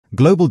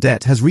global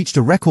debt has reached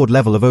a record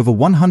level of over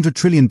 $100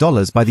 trillion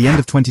by the end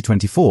of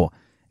 2024,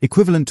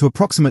 equivalent to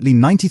approximately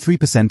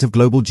 93% of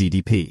global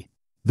GDP.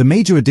 The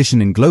major addition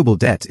in global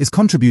debt is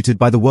contributed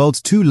by the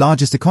world's two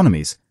largest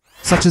economies,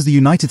 such as the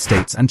United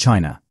States and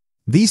China.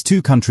 These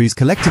two countries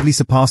collectively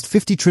surpassed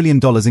 $50 trillion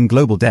in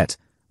global debt,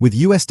 with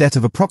US debt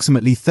of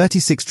approximately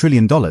 $36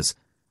 trillion,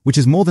 which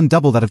is more than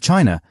double that of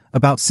China,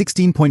 about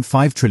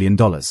 $16.5 trillion.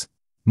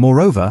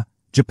 Moreover,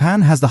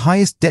 Japan has the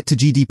highest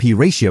debt-to-GDP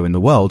ratio in the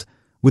world,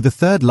 with the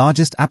third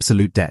largest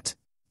absolute debt.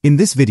 In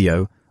this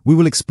video, we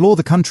will explore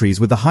the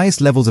countries with the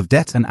highest levels of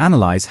debt and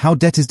analyze how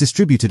debt is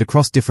distributed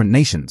across different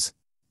nations.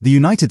 The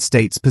United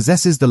States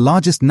possesses the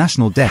largest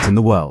national debt in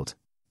the world.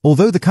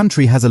 Although the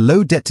country has a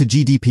low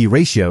debt-to-GDP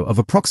ratio of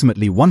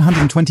approximately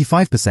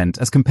 125%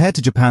 as compared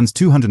to Japan's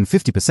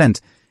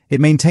 250%, it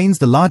maintains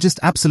the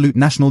largest absolute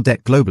national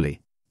debt globally.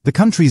 The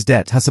country's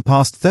debt has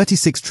surpassed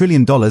 $36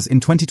 trillion in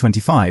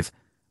 2025,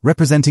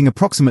 representing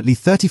approximately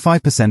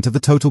 35% of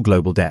the total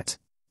global debt.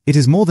 It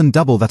is more than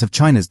double that of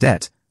China's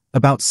debt,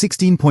 about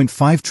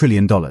 $16.5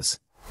 trillion.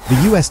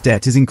 The US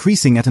debt is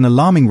increasing at an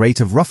alarming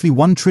rate of roughly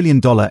 $1 trillion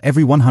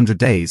every 100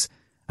 days,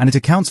 and it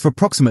accounts for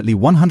approximately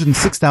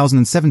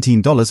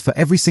 $106,017 for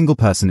every single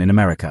person in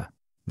America.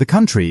 The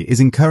country is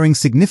incurring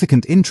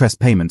significant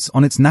interest payments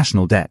on its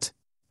national debt.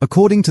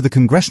 According to the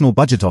Congressional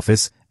Budget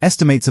Office,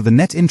 estimates of the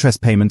net interest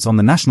payments on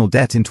the national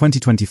debt in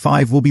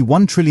 2025 will be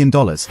 $1 trillion,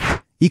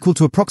 equal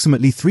to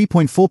approximately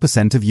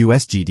 3.4% of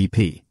US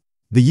GDP.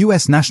 The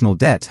US national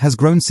debt has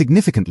grown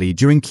significantly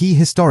during key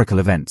historical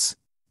events.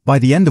 By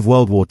the end of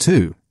World War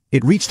II,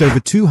 it reached over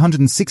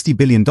 $260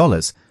 billion,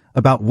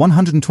 about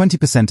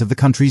 120% of the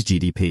country's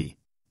GDP.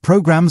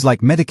 Programs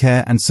like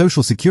Medicare and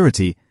Social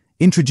Security,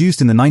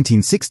 introduced in the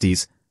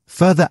 1960s,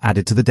 further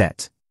added to the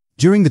debt.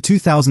 During the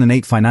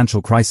 2008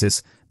 financial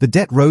crisis, the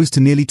debt rose to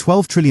nearly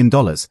 $12 trillion,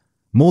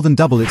 more than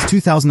double its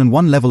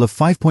 2001 level of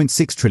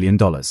 $5.6 trillion.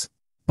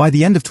 By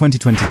the end of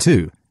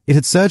 2022, it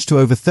had surged to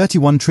over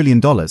 $31 trillion,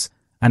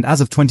 and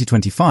as of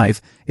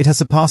 2025, it has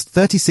surpassed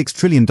 $36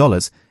 trillion,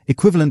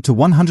 equivalent to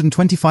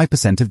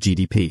 125% of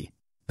GDP.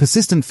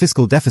 Persistent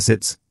fiscal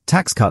deficits,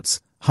 tax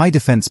cuts, high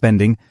defense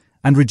spending,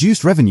 and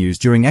reduced revenues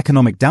during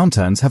economic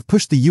downturns have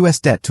pushed the US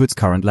debt to its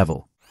current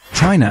level.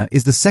 China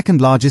is the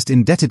second largest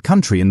indebted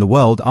country in the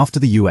world after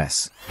the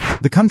US.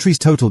 The country's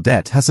total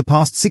debt has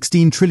surpassed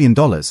 $16 trillion,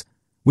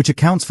 which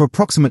accounts for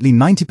approximately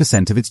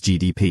 90% of its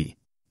GDP.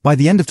 By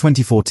the end of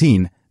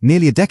 2014,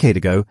 nearly a decade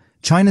ago,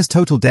 China's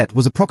total debt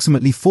was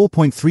approximately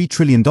 $4.3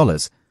 trillion,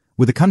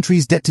 with the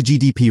country's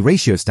debt-to-GDP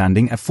ratio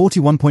standing at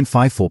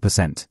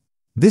 41.54%.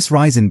 This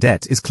rise in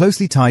debt is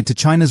closely tied to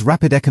China's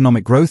rapid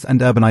economic growth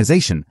and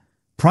urbanization,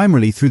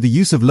 primarily through the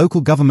use of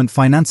local government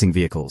financing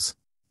vehicles.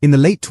 In the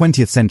late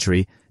 20th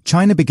century,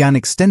 China began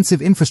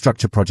extensive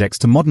infrastructure projects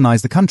to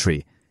modernize the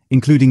country,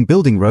 including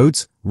building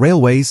roads,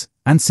 railways,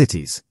 and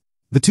cities.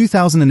 The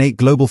 2008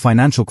 global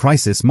financial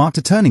crisis marked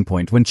a turning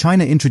point when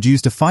China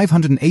introduced a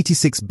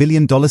 $586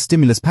 billion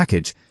stimulus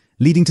package,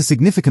 leading to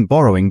significant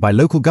borrowing by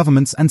local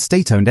governments and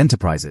state-owned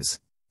enterprises.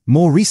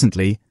 More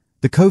recently,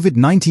 the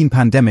COVID-19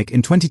 pandemic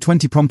in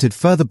 2020 prompted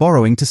further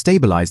borrowing to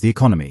stabilize the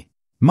economy.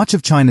 Much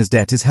of China's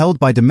debt is held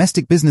by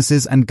domestic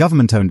businesses and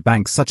government-owned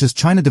banks such as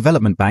China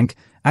Development Bank,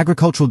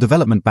 Agricultural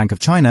Development Bank of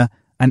China,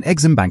 and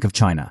Exim Bank of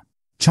China.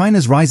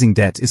 China's rising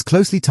debt is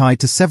closely tied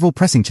to several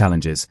pressing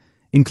challenges,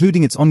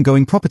 including its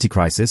ongoing property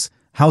crisis,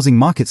 housing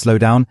market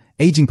slowdown,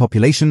 aging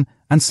population,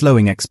 and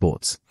slowing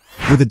exports.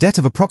 With a debt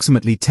of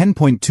approximately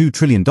 $10.2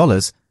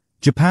 trillion,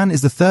 Japan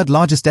is the third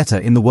largest debtor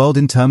in the world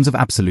in terms of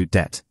absolute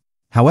debt.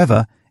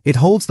 However, it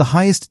holds the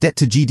highest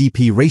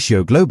debt-to-GDP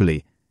ratio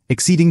globally,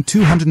 exceeding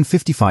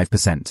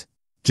 255%.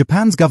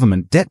 Japan's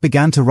government debt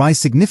began to rise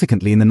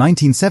significantly in the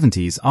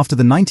 1970s after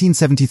the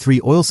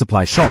 1973 oil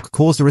supply shock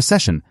caused a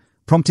recession,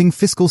 prompting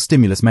fiscal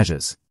stimulus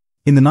measures.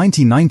 In the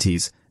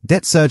 1990s,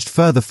 debt surged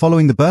further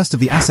following the burst of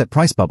the asset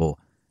price bubble,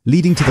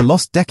 leading to the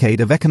lost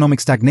decade of economic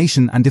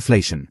stagnation and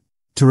deflation.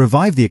 To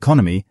revive the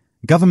economy,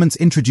 governments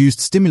introduced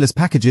stimulus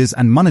packages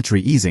and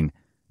monetary easing,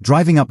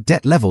 driving up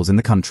debt levels in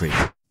the country.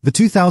 The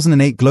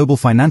 2008 global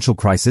financial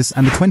crisis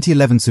and the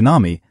 2011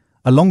 tsunami,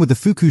 along with the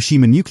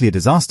Fukushima nuclear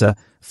disaster,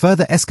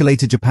 further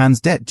escalated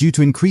Japan's debt due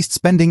to increased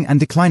spending and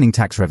declining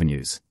tax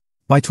revenues.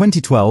 By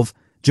 2012,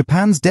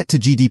 Japan's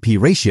debt-to-GDP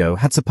ratio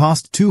had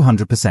surpassed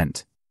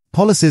 200%.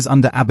 Policies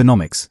under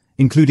Abenomics,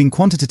 including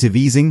quantitative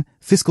easing,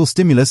 fiscal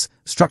stimulus,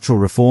 structural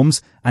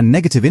reforms, and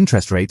negative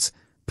interest rates,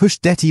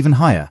 pushed debt even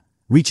higher,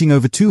 reaching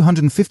over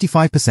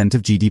 255%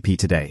 of GDP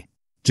today.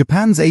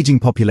 Japan's aging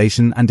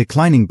population and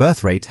declining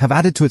birth rate have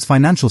added to its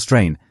financial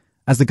strain,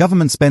 as the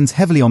government spends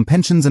heavily on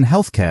pensions and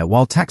healthcare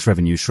while tax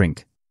revenues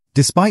shrink.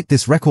 Despite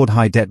this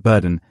record-high debt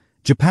burden,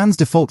 Japan's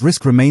default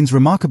risk remains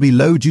remarkably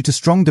low due to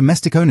strong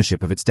domestic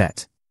ownership of its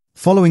debt.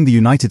 Following the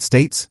United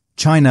States,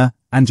 China,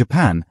 and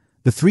Japan,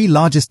 the three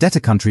largest debtor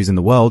countries in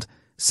the world,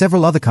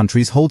 several other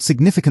countries hold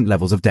significant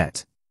levels of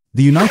debt.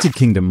 The United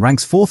Kingdom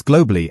ranks fourth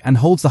globally and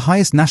holds the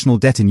highest national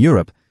debt in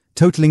Europe,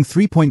 totaling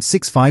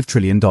 $3.65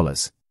 trillion.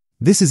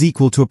 This is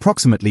equal to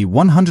approximately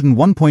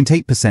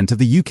 101.8% of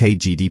the UK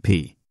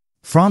GDP.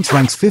 France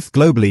ranks 5th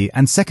globally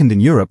and 2nd in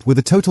Europe with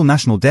a total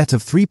national debt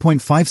of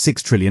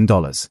 $3.56 trillion.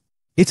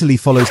 Italy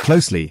follows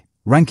closely,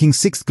 ranking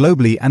 6th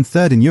globally and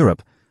 3rd in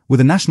Europe, with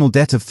a national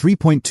debt of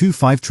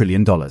 $3.25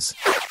 trillion.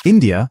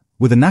 India,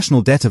 with a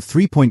national debt of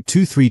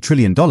 $3.23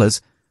 trillion,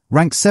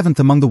 ranks 7th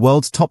among the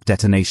world's top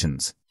debtor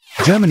nations.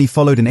 Germany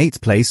followed in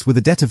 8th place with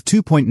a debt of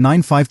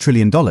 $2.95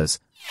 trillion,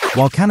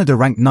 while Canada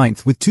ranked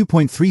 9th with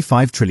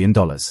 $2.35 trillion.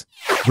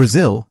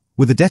 Brazil,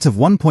 with a debt of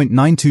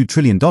 $1.92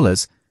 trillion,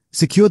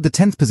 secured the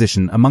 10th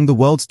position among the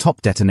world's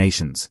top debtor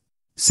nations.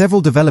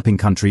 Several developing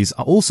countries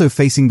are also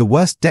facing the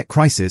worst debt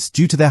crisis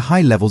due to their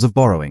high levels of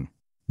borrowing.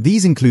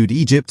 These include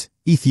Egypt,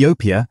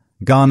 Ethiopia,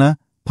 Ghana,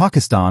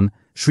 Pakistan,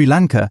 Sri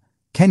Lanka,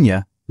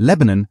 Kenya,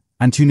 Lebanon,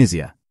 and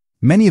Tunisia.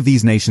 Many of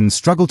these nations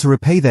struggle to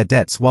repay their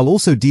debts while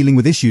also dealing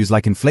with issues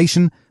like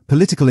inflation,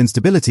 political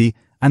instability,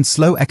 and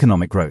slow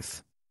economic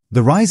growth.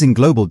 The rise in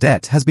global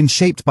debt has been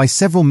shaped by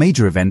several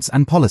major events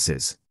and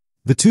policies.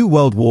 The two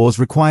world wars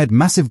required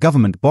massive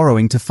government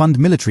borrowing to fund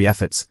military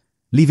efforts,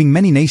 leaving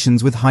many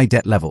nations with high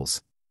debt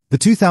levels. The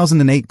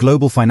 2008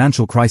 global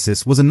financial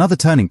crisis was another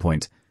turning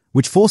point,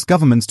 which forced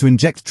governments to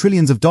inject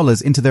trillions of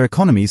dollars into their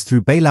economies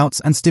through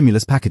bailouts and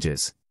stimulus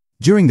packages.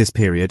 During this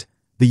period,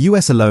 the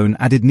US alone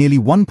added nearly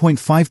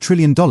 $1.5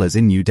 trillion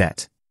in new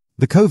debt.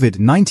 The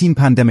COVID-19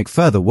 pandemic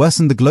further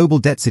worsened the global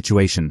debt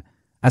situation,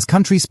 as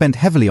countries spent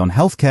heavily on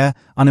healthcare,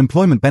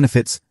 unemployment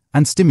benefits,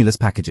 and stimulus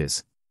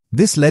packages.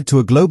 This led to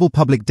a global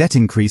public debt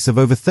increase of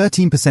over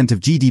 13% of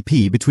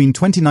GDP between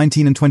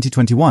 2019 and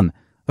 2021,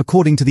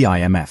 according to the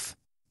IMF.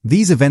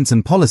 These events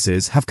and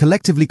policies have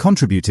collectively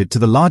contributed to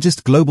the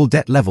largest global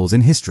debt levels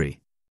in history.